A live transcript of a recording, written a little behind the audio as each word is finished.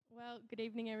Good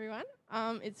evening, everyone.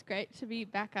 It's great to be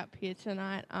back up here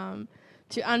tonight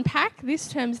to unpack this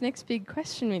term's next big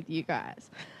question with you guys.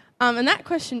 And that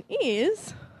question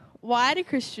is, why do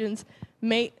Christians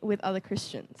meet with other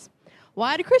Christians?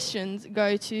 Why do Christians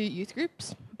go to youth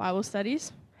groups, Bible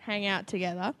studies, hang out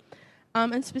together?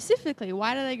 And specifically,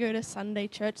 why do they go to Sunday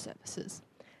church services?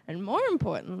 And more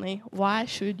importantly, why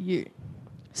should you?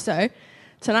 So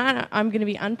tonight I'm going to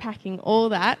be unpacking all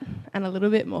that and a little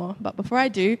bit more. But before I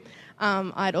do,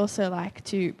 I'd also like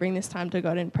to bring this time to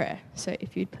God in prayer. So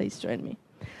if you'd please join me.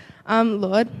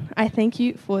 Lord, I thank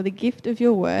you for the gift of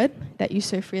your word that you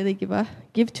so freely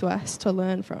give to us to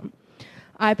learn from.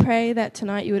 I pray that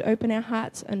tonight you would open our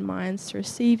hearts and minds to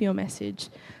receive your message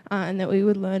and that we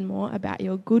would learn more about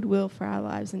your goodwill for our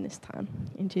lives in this time.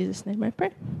 In Jesus' name I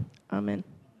pray. Amen.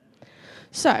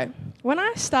 So, when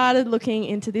I started looking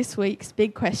into this week's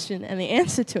big question and the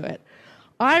answer to it,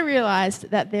 I realised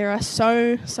that there are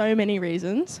so many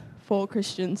reasons for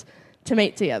Christians to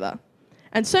meet together.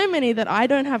 And so many that I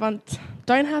don't have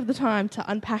the time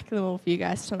to unpack them all for you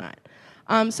guys tonight.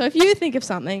 So if you think of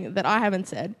something that I haven't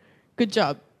said, good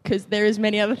job, because there is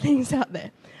many other things out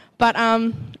there. But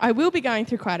I will be going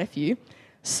through quite a few,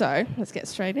 so let's get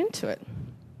straight into it.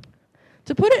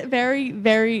 To put it very,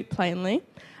 very plainly,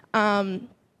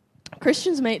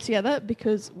 Christians meet together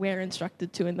because we're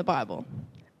instructed to in the Bible.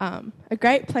 A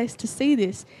great place to see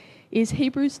this is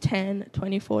Hebrews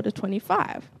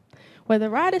 10:24-25, where the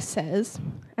writer says,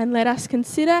 "And let us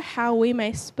consider how we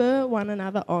may spur one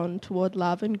another on toward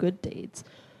love and good deeds,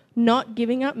 not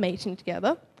giving up meeting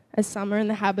together, as some are in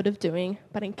the habit of doing,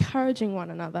 but encouraging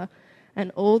one another,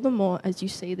 and all the more as you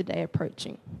see the day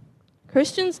approaching."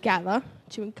 Christians gather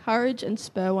to encourage and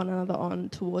spur one another on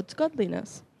towards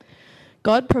godliness.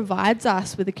 God provides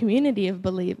us with a community of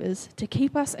believers to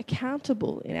keep us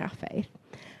accountable in our faith.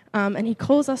 And he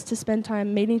calls us to spend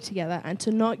time meeting together and to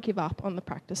not give up on the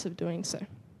practice of doing so.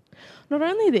 Not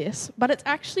only this, but it's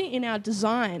actually in our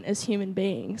design as human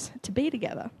beings to be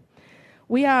together.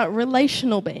 We are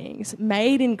relational beings,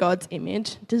 made in God's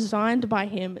image, designed by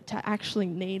him to actually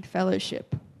need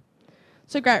fellowship.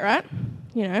 So great, right?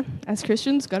 You know, as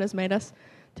Christians, God has made us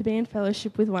to be in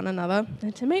fellowship with one another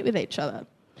and to meet with each other.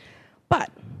 But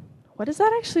what does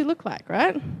that actually look like,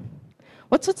 right?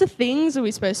 What sorts of things are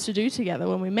we supposed to do together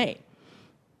when we meet?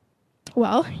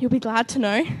 Well, you'll be glad to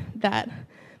know that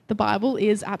the Bible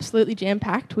is absolutely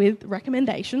jam-packed with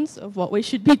recommendations of what we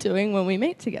should be doing when we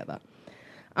meet together.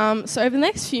 So over the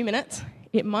next few minutes,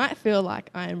 it might feel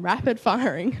like I am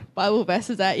rapid-firing Bible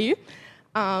verses at you.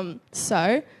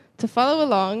 So to follow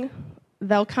along,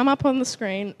 they'll come up on the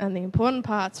screen and the important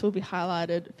parts will be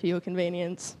highlighted for your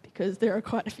convenience because there are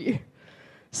quite a few.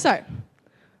 So,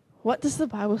 what does the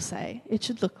Bible say it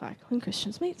should look like when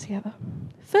Christians meet together?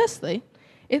 Firstly,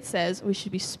 it says we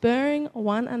should be spurring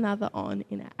one another on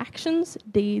in our actions,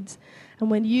 deeds,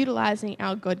 and when utilising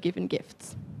our God-given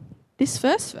gifts. This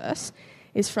first verse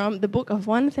is from the book of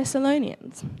 1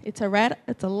 Thessalonians. It's a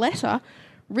letter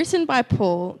written by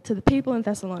Paul to the people in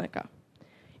Thessalonica.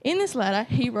 In this letter,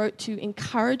 he wrote to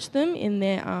encourage them in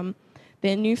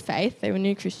their new faith, they were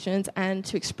new Christians, and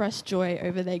to express joy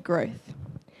over their growth.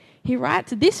 He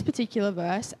writes this particular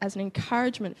verse as an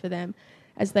encouragement for them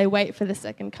as they wait for the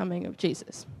second coming of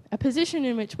Jesus, a position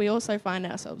in which we also find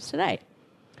ourselves today.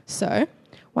 So,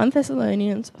 1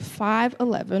 Thessalonians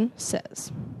 5:11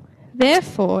 says,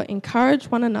 "Therefore encourage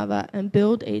one another and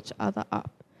build each other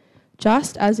up,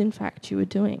 just as in fact you are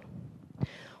doing."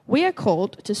 We are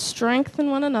called to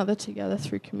strengthen one another together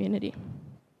through community.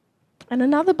 And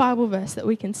another Bible verse that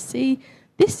we can see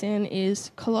this in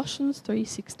is Colossians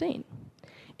 3:16.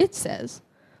 It says,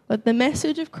 "Let the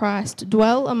message of Christ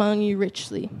dwell among you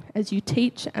richly as you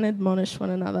teach and admonish one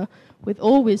another with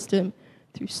all wisdom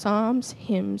through psalms,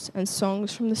 hymns, and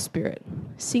songs from the Spirit,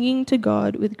 singing to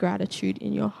God with gratitude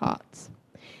in your hearts."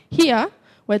 Here,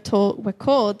 we're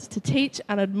called to teach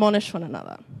and admonish one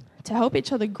another, to help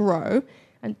each other grow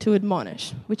and to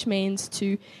admonish, which means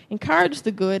to encourage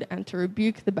the good and to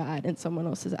rebuke the bad in someone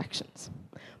else's actions.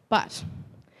 But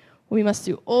we must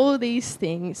do all these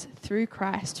things through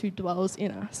Christ who dwells in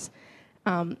us,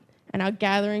 and our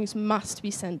gatherings must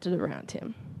be centered around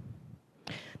him.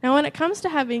 Now, when it comes to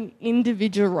having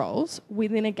individual roles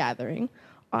within a gathering,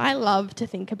 I love to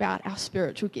think about our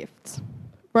spiritual gifts.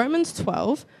 Romans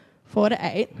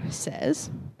 12:4-8 says,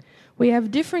 "We have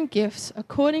different gifts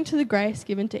according to the grace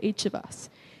given to each of us.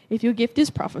 If your gift is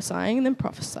prophesying, then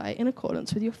prophesy in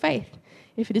accordance with your faith.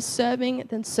 If it is serving,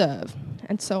 then serve,"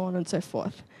 and so on and so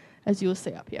forth, as you will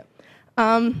see up here.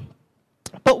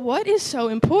 But what is so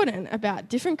important about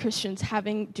different Christians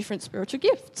having different spiritual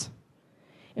gifts?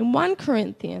 In 1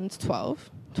 Corinthians 12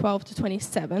 to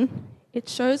 27, it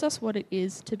shows us what it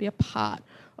is to be a part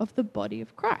of the body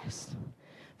of Christ.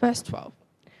 Verse 12,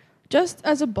 just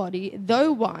as a body,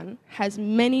 though one, has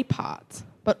many parts,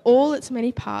 but all its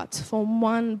many parts form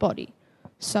one body,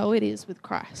 so it is with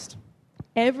Christ.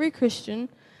 Every Christian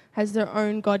has their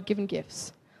own God-given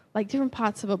gifts, like different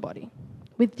parts of a body,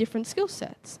 with different skill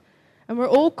sets. And we're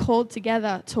all called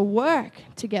together to work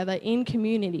together in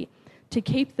community to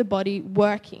keep the body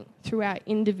working through our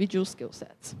individual skill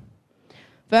sets.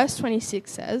 Verse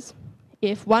 26 says,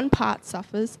 if one part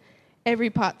suffers, every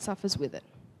part suffers with it.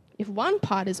 If one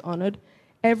part is honoured,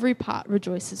 every part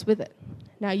rejoices with it.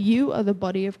 Now you are the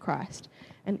body of Christ,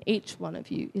 and each one of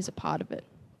you is a part of it.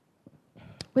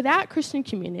 Without Christian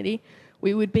community,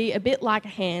 we would be a bit like a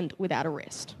hand without a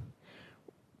wrist.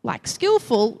 Like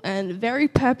skillful and very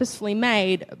purposefully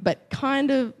made, but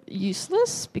kind of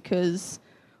useless because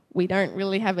we don't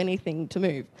really have anything to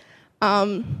move.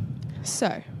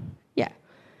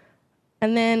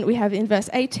 And then we have in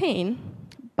verse 18,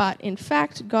 but in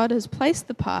fact, God has placed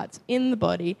the parts in the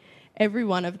body, every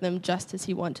one of them just as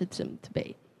he wanted them to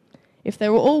be. If they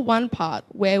were all one part,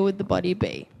 where would the body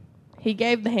be? He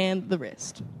gave the hand the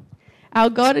wrist. Our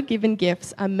God-given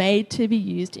gifts are made to be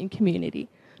used in community,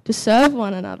 to serve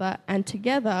one another and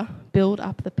together build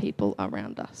up the people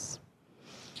around us.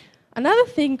 Another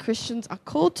thing Christians are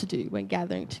called to do when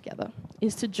gathering together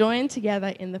is to join together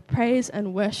in the praise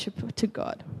and worship to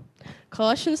God.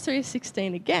 Colossians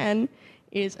 3:16 again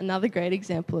is another great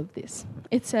example of this.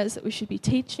 It says that we should be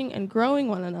teaching and growing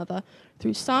one another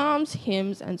through psalms,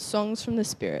 hymns, and songs from the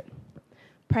Spirit.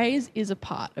 Praise is a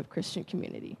part of Christian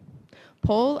community.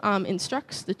 Paul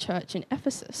instructs the church in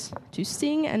Ephesus to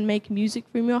sing and make music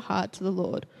from your heart to the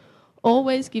Lord,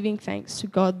 always giving thanks to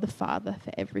God the Father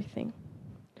for everything.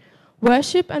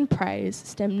 Worship and praise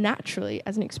stem naturally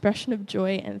as an expression of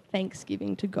joy and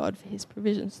thanksgiving to God for his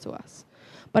provisions to us.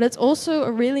 But it's also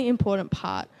a really important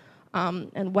part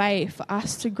and way for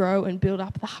us to grow and build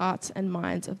up the hearts and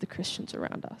minds of the Christians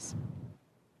around us.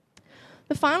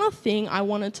 The final thing I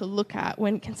wanted to look at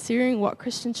when considering what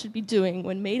Christians should be doing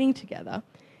when meeting together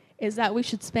is that we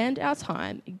should spend our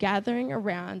time gathering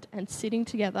around and sitting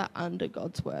together under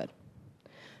God's word.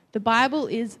 The Bible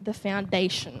is the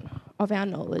foundation of our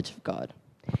knowledge of God.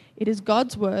 It is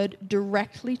God's word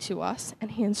directly to us,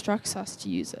 and he instructs us to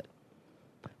use it.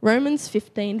 Romans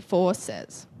 15:4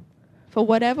 says, for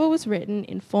whatever was written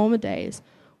in former days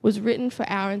was written for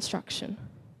our instruction,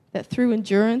 that through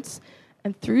endurance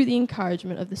and through the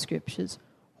encouragement of the scriptures,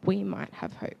 we might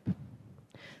have hope.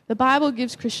 The Bible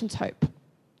gives Christians hope,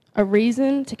 a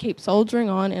reason to keep soldiering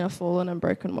on in a fallen and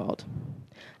broken world.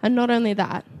 And not only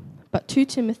that, but 2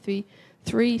 Timothy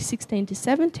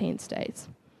 3:16-17 states,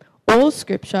 all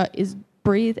scripture is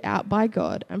breathed out by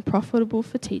God and profitable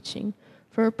for teaching,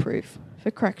 for reproof, for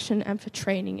correction, and for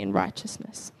training in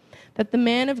righteousness, that the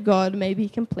man of God may be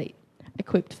complete,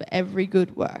 equipped for every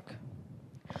good work.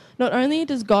 Not only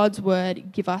does God's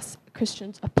word give us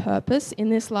Christians a purpose in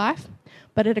this life,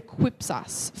 but it equips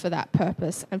us for that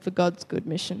purpose and for God's good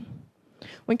mission.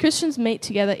 When Christians meet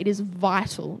together, it is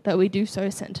vital that we do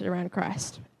so centered around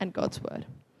Christ and God's word.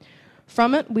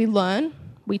 From it, we learn,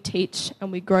 we teach,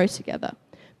 and we grow together,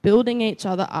 building each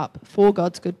other up for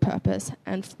God's good purpose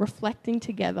and reflecting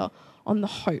together on the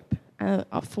hope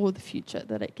for the future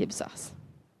that it gives us.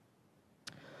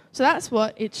 So that's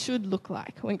what it should look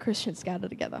like when Christians gather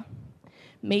together.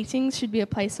 Meetings should be a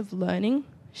place of learning,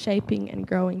 shaping, and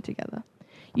growing together,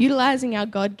 utilising our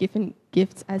God-given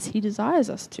gifts as he desires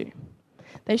us to.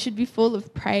 They should be full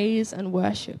of praise and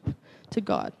worship to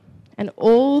God, and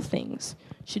all things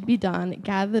should be done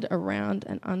gathered around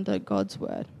and under God's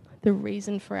word, the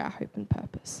reason for our hope and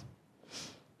purpose.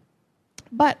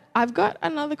 But I've got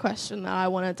another question that I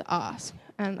wanted to ask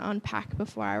and unpack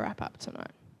before I wrap up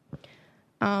tonight.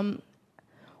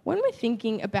 When we're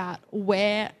thinking about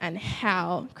where and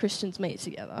how Christians meet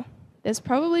together, there's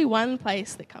probably one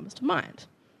place that comes to mind,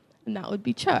 and that would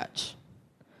be church.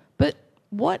 But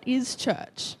what is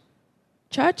church?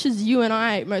 Church, as you and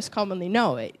I most commonly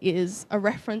know it, is a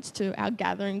reference to our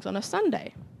gatherings on a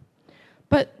Sunday.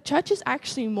 But church is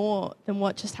actually more than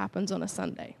what just happens on a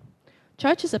Sunday.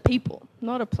 Church is a people,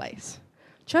 not a place.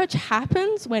 Church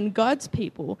happens when God's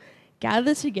people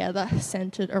gather together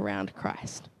centered around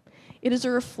Christ. It is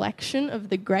a reflection of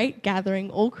the great gathering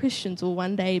all Christians will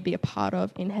one day be a part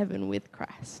of in heaven with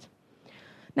Christ.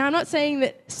 Now, I'm not saying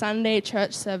that Sunday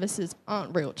church services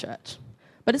aren't real church,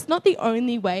 but it's not the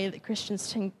only way that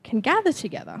Christians can gather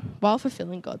together while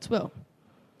fulfilling God's will.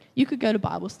 You could go to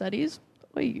Bible studies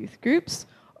or youth groups,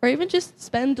 or even just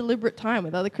spend deliberate time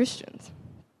with other Christians.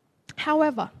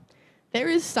 However, There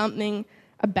is something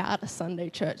about a Sunday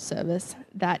church service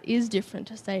that is different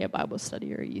to, say, a Bible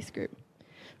study or a youth group.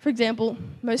 For example,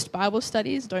 most Bible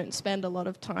studies don't spend a lot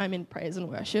of time in praise and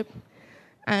worship,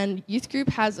 and youth group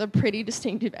has a pretty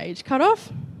distinctive age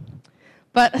cutoff.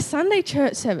 But a Sunday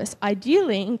church service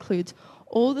ideally includes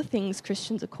all the things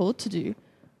Christians are called to do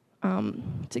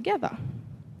together.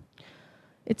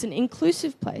 It's an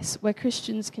inclusive place where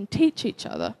Christians can teach each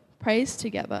other, praise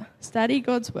together, study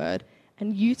God's word,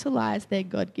 and utilize their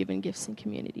God-given gifts in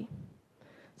community.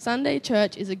 Sunday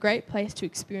church is a great place to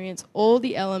experience all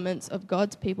the elements of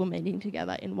God's people meeting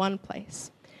together in one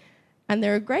place. And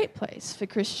they're a great place for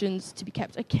Christians to be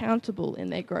kept accountable in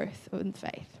their growth in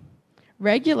faith.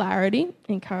 Regularity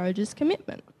encourages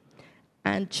commitment,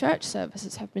 and church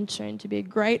services have been shown to be a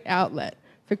great outlet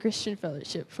for Christian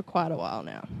fellowship for quite a while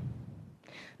now.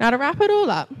 Now, to wrap it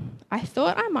all up, I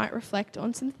thought I might reflect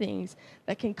on some things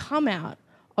that can come out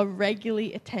of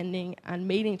regularly attending and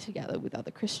meeting together with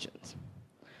other Christians.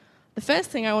 The first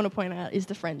thing I want to point out is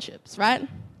the friendships, right?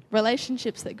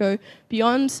 Relationships that go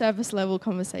beyond service level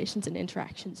conversations and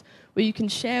interactions, where you can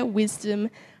share wisdom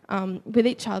with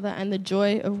each other and the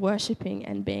joy of worshipping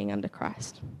and being under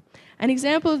Christ. An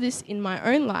example of this in my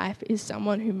own life is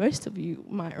someone who most of you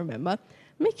might remember,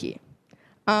 Mickey.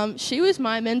 She was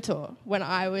my mentor when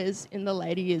I was in the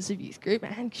later years of youth group,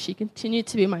 and she continued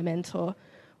to be my mentor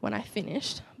when I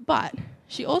finished, but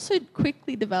she also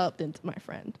quickly developed into my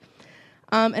friend.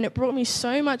 And it brought me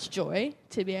so much joy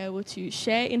to be able to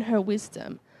share in her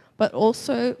wisdom, but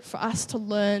also for us to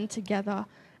learn together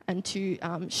and to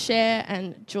share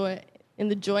and joy in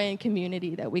the joy and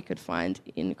community that we could find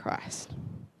in Christ.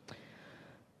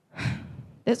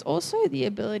 There's also the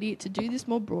ability to do this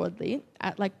more broadly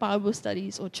at like Bible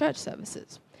studies or church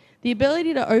services. The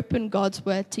ability to open God's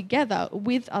word together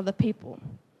with other people.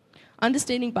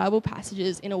 Understanding Bible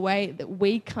passages in a way that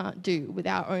we can't do with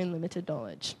our own limited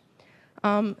knowledge.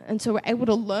 And so we're able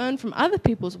to learn from other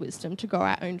people's wisdom to grow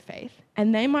our own faith.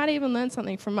 And they might even learn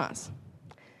something from us.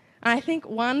 And I think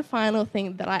one final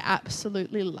thing that I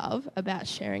absolutely love about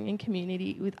sharing in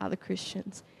community with other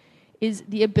Christians is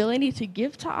the ability to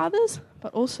give to others,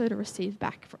 but also to receive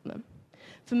back from them.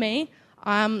 For me,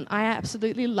 I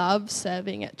absolutely love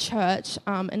serving at church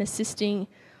and assisting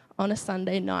on a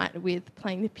Sunday night with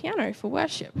playing the piano for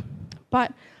worship.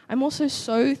 But I'm also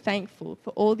so thankful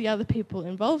for all the other people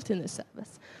involved in this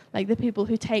service, like the people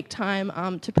who take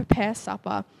time to prepare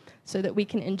supper so that we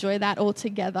can enjoy that all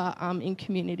together in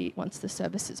community once the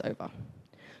service is over.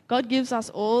 God gives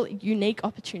us all unique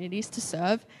opportunities to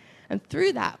serve, and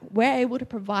through that, we're able to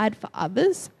provide for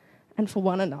others and for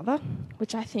one another,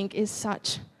 which I think is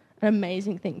such an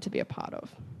amazing thing to be a part of.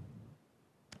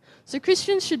 So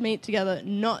Christians should meet together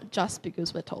not just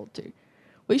because we're told to.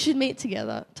 We should meet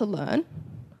together to learn,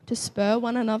 to spur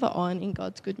one another on in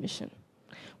God's good mission.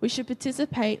 We should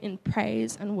participate in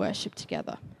praise and worship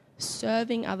together,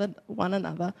 serving one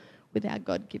another with our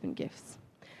God-given gifts.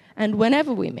 And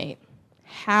whenever we meet,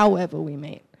 however we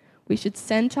meet, we should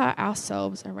center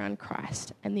ourselves around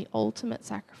Christ and the ultimate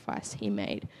sacrifice he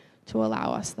made to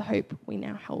allow us the hope we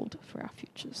now hold for our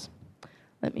futures.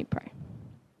 Let me pray.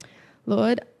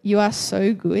 Lord, you are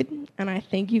so good, and I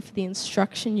thank you for the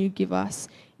instruction you give us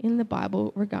in the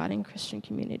Bible regarding Christian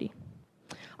community.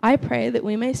 I pray that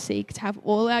we may seek to have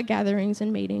all our gatherings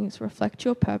and meetings reflect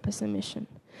your purpose and mission,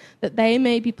 that they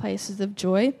may be places of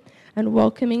joy and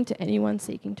welcoming to anyone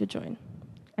seeking to join,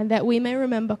 and that we may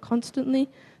remember constantly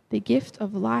the gift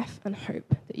of life and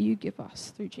hope that you give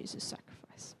us through Jesus'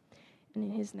 sacrifice. And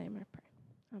in his name I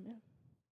pray. Amen.